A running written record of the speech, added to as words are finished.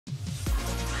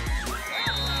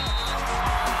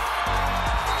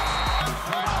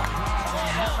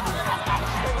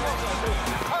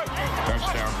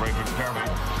And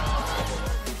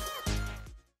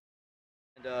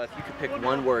if you could pick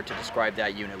one word to describe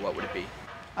that unit, what would it be?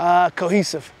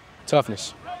 Cohesive.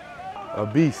 Toughness. A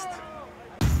beast.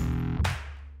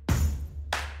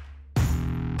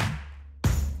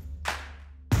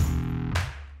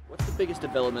 What's the biggest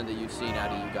development that you've seen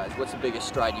out of you guys? What's the biggest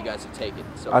stride you guys have taken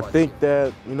so far? I think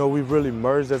that, we've really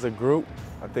merged as a group.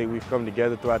 I think we've come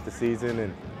together throughout the season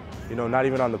and, not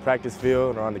even on the practice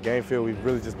field or on the game field, we've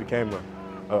really just became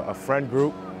a friend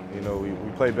group. We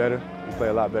play better. We play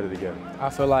a lot better together. I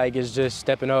feel like it's just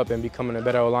stepping up and becoming a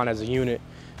better O-line as a unit.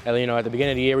 And, at the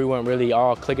beginning of the year, we weren't really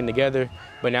all clicking together,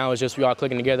 but now it's just we all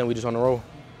clicking together and we just on the roll.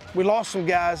 We lost some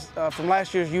guys from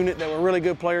last year's unit that were really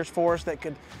good players for us that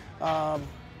could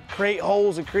create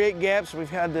holes and create gaps. We've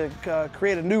had to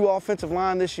create a new offensive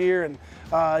line this year, and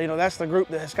that's the group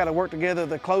that's got to work together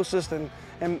the closest and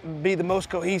be the most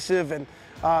cohesive. And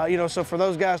so for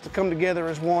those guys to come together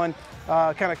as one,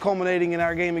 kind of culminating in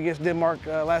our game against Denmark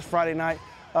last Friday night,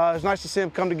 it's nice to see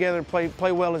them come together and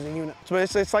play well as a unit. So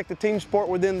it's like the team sport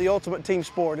within the ultimate team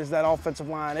sport is that offensive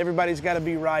line. Everybody's got to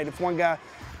be right. If one guy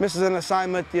misses an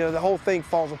assignment, the whole thing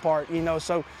falls apart.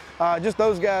 So just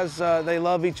those guys, they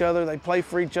love each other, they play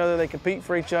for each other, they compete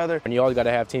for each other. And you always got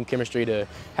to have team chemistry to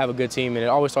have a good team, and it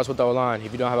always starts with the O-line.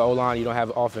 If you don't have an O-line, you don't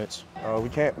have offense. We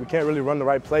can't really run the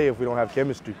right play if we don't have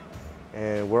chemistry.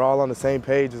 And we're all on the same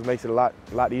page. It makes it a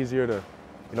lot easier to,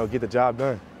 get the job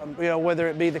done. Whether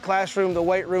it be the classroom, the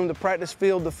weight room, the practice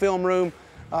field, the film room,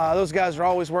 those guys are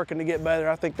always working to get better.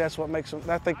 I think that's what makes them.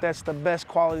 I think that's the best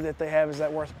quality that they have is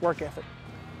that work ethic.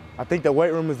 I think the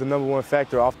weight room is the #1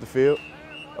 factor off the field.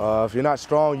 If you're not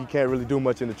strong, you can't really do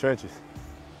much in the trenches.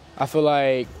 I feel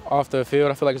like off the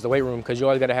field, it's the weight room because you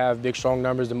always got to have big, strong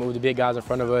numbers to move the big guys in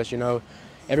front of us.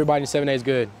 Everybody in 7A is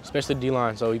good, especially the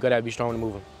D-line, so you got to be strong to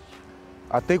move them.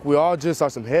 I think we all just are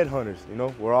some headhunters,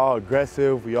 We're all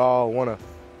aggressive. We all want to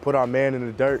put our man in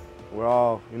the dirt. We're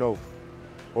all,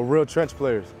 we're real trench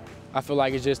players. I feel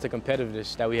like it's just the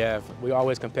competitiveness that we have. We're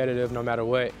always competitive no matter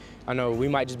what. I know we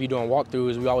might just be doing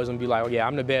walkthroughs. We always going to be like, oh, yeah,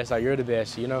 I'm the best, you're the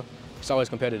best, It's always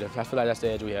competitive. I feel like that's the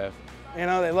edge we have.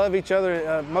 They love each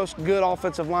other. Most good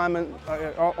offensive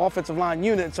line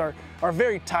units are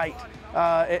very tight,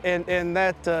 and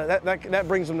that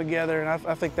brings them together, and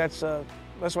I think that's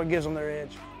what gives them their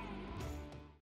edge.